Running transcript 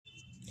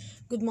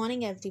Good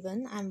morning,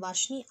 everyone. I'm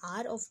Vashni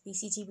R of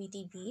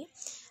BCGBTB,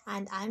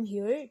 and I'm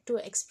here to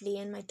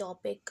explain my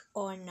topic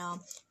on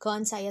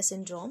Kearns-Sayre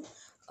syndrome.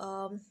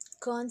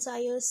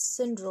 Kearns-Sayre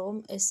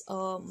syndrome is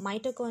a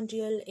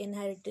mitochondrial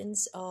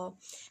inheritance,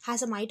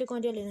 has a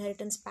mitochondrial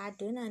inheritance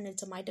pattern, and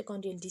it's a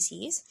mitochondrial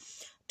disease.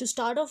 To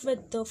start off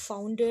with the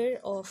founder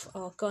of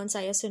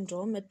Kearns-Sayre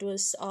syndrome, it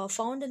was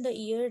found in the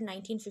year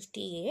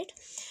 1958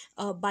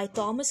 by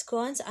Thomas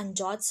Kearns and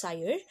George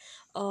Sayre.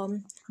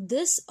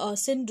 This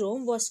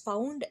syndrome was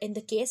found in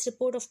the case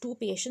report of two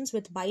patients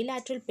with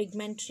bilateral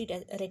pigmentary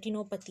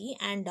retinopathy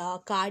and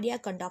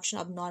cardiac conduction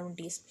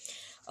abnormalities.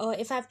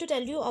 If I have to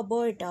tell you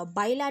about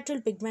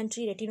bilateral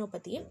pigmentary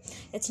retinopathy,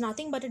 it's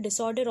nothing but a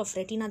disorder of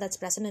retina that's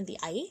present in the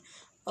eye.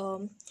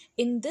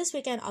 In this,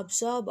 we can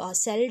observe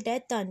cell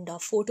death and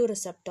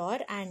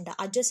photoreceptor, and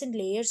adjacent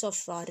layers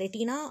of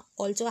retina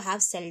also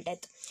have cell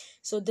death.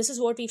 So this is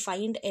what we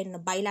find in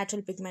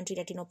bilateral pigmentary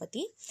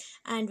retinopathy.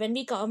 And when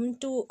we come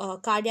to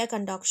cardiac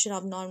conduction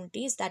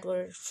abnormalities that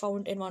were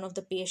found in one of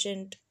the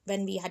patient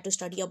when we had to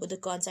study about the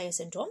Kearns-Sayre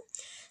syndrome,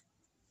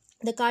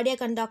 the cardiac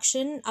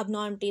conduction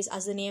abnormalities,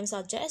 as the name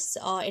suggests,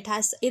 it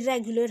has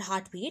irregular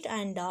heartbeat,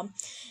 and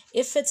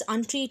if it's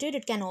untreated,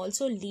 it can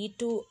also lead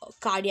to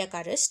cardiac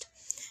arrest.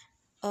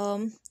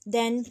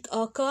 Then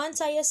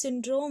Kearns-Sayre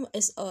syndrome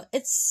is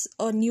it's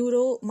a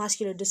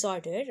neuromuscular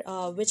disorder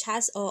which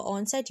has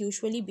onset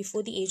usually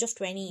before the age of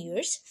 20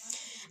 years.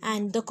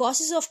 And the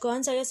causes of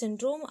Kearns-Sayre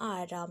syndrome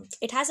are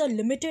it has a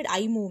limited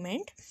eye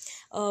movement,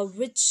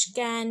 which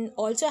can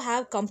also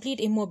have complete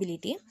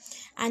immobility,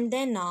 and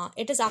then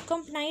it is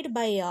accompanied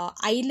by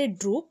eyelid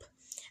droop,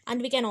 and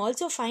we can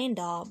also find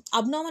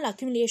abnormal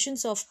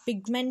accumulations of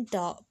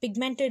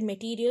pigmented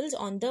materials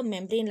on the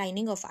membrane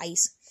lining of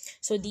eyes.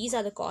 So these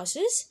are the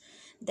causes.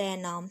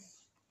 Then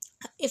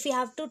if we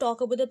have to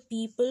talk about the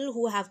people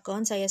who have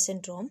Kearns-Sayre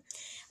syndrome,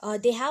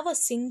 they have a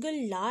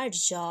single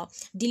large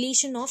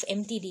deletion of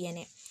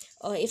mtDNA.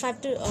 If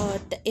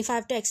I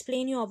have to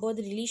explain you about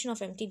the deletion of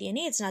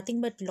mtDNA, it's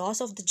nothing but loss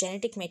of the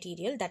genetic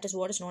material. That is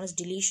what is known as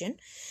deletion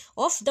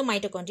of the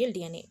mitochondrial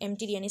DNA.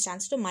 mtDNA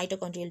stands for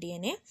mitochondrial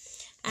DNA,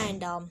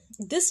 and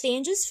this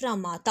ranges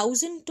from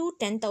 1000 to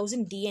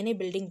 10,000 DNA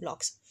building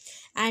blocks.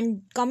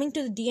 And coming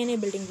to the DNA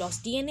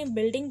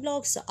building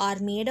blocks are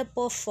made up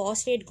of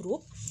phosphate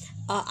group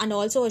and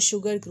also a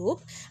sugar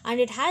group, and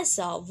it has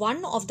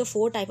one of the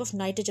four type of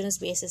nitrogenous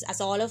bases.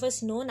 As all of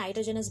us know,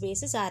 nitrogenous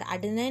bases are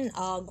adenine,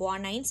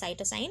 guanine,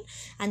 cytosine,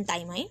 and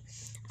thymine,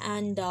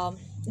 and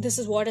this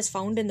is what is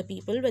found in the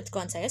people with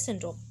Kearns-Sayre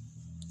syndrome.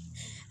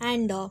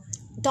 And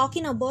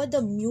talking about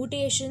the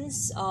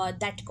mutations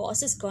that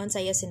causes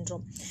Kearns-Sayre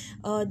syndrome,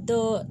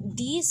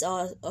 these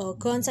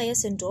Kearns-Sayre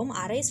syndrome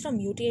arise from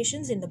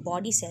mutations in the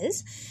body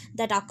cells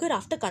that occur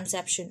after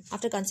conception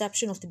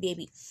of the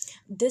baby.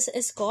 This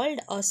is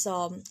called a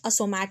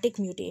somatic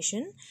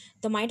mutation.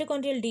 The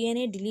mitochondrial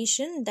DNA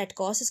deletion that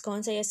causes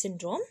Kearns-Sayre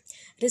syndrome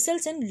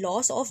results in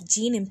loss of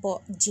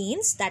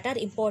genes that are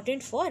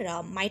important for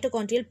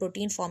mitochondrial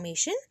protein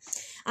formation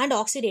and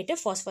oxidative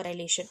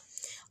phosphorylation.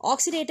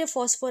 Oxidative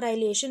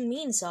phosphorylation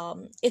means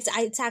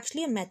it's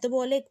actually a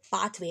metabolic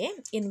pathway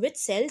in which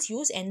cells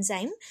use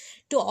enzyme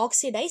to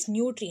oxidize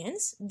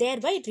nutrients,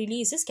 thereby it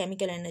releases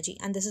chemical energy,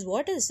 and this is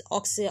what is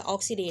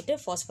oxidative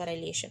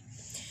phosphorylation.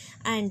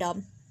 And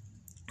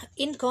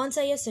in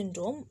Kearns-Sayre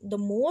syndrome, the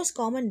most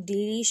common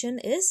deletion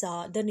is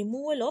the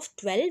removal of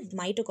 12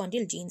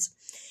 mitochondrial genes.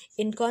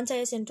 In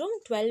Kearns-Sayre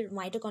syndrome, 12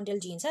 mitochondrial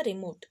genes are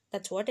removed.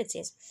 That's what it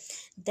says.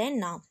 Then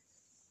now,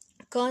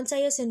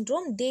 Kearns-Sayre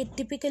syndrome, they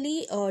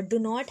typically do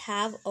not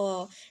have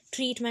a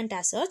treatment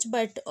as such,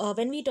 but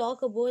when we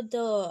talk about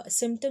the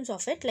symptoms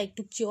of it, like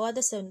to cure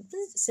the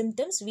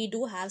symptoms, we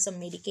do have some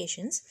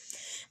medications,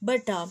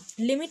 but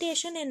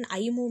limitation in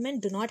eye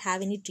movement do not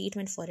have any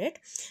treatment for it.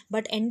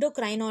 But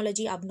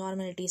endocrinology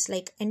abnormalities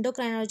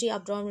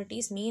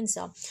means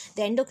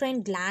the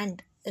endocrine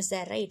gland is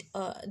there, right?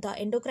 The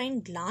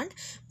endocrine gland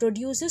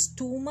produces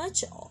too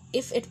much.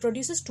 If it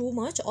produces too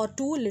much or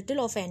too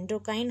little of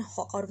endocrine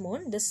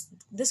hormone, this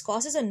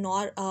causes a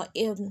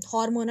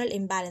hormonal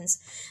imbalance.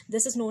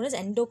 This is known as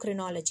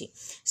endocrinology.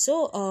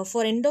 So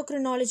for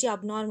endocrinology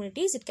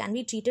abnormalities, it can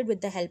be treated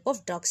with the help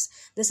of drugs.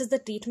 This is the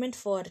treatment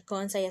for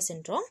Kearns-Sayre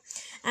syndrome.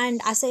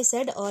 And as I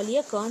said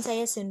earlier,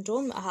 Kearns-Sayre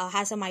syndrome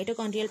has a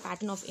mitochondrial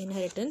pattern of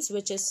inheritance,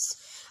 which is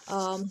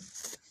a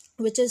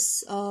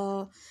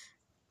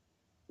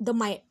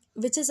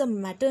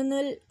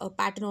maternal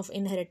pattern of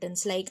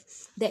inheritance. Like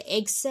the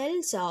egg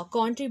cells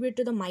contribute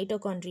to the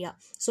mitochondria,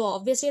 so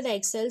obviously the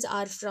egg cells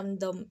are from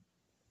the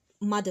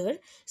mother,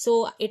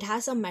 so it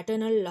has a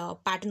maternal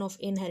pattern of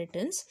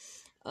inheritance.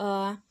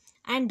 And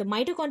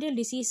mitochondrial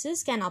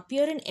diseases can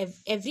appear in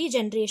every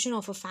generation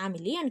of a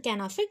family and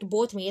can affect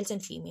both males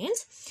and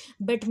females,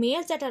 but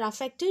males that are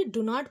affected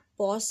do not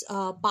pass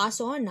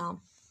on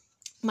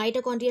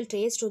mitochondrial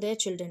traits to their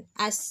children.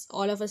 As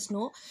all of us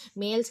know,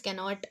 males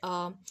cannot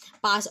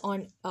pass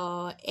on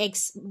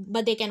eggs,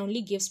 but they can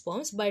only give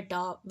sperms. But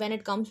when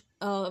it comes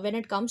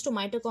to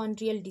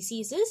mitochondrial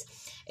diseases,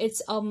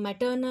 it's a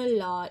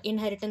maternal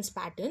inheritance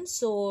pattern.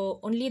 So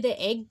only the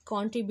egg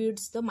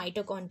contributes the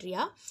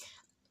mitochondria.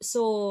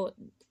 So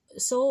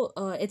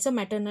it's a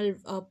maternal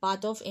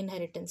path of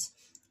inheritance.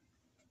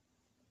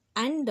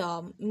 And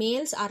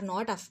males are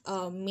not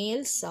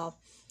males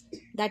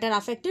that are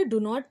affected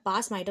do not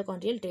pass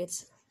mitochondrial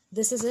traits.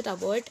 This is it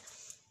about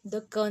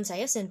the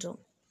Kearns-Sayre syndrome.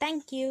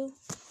 Thank you.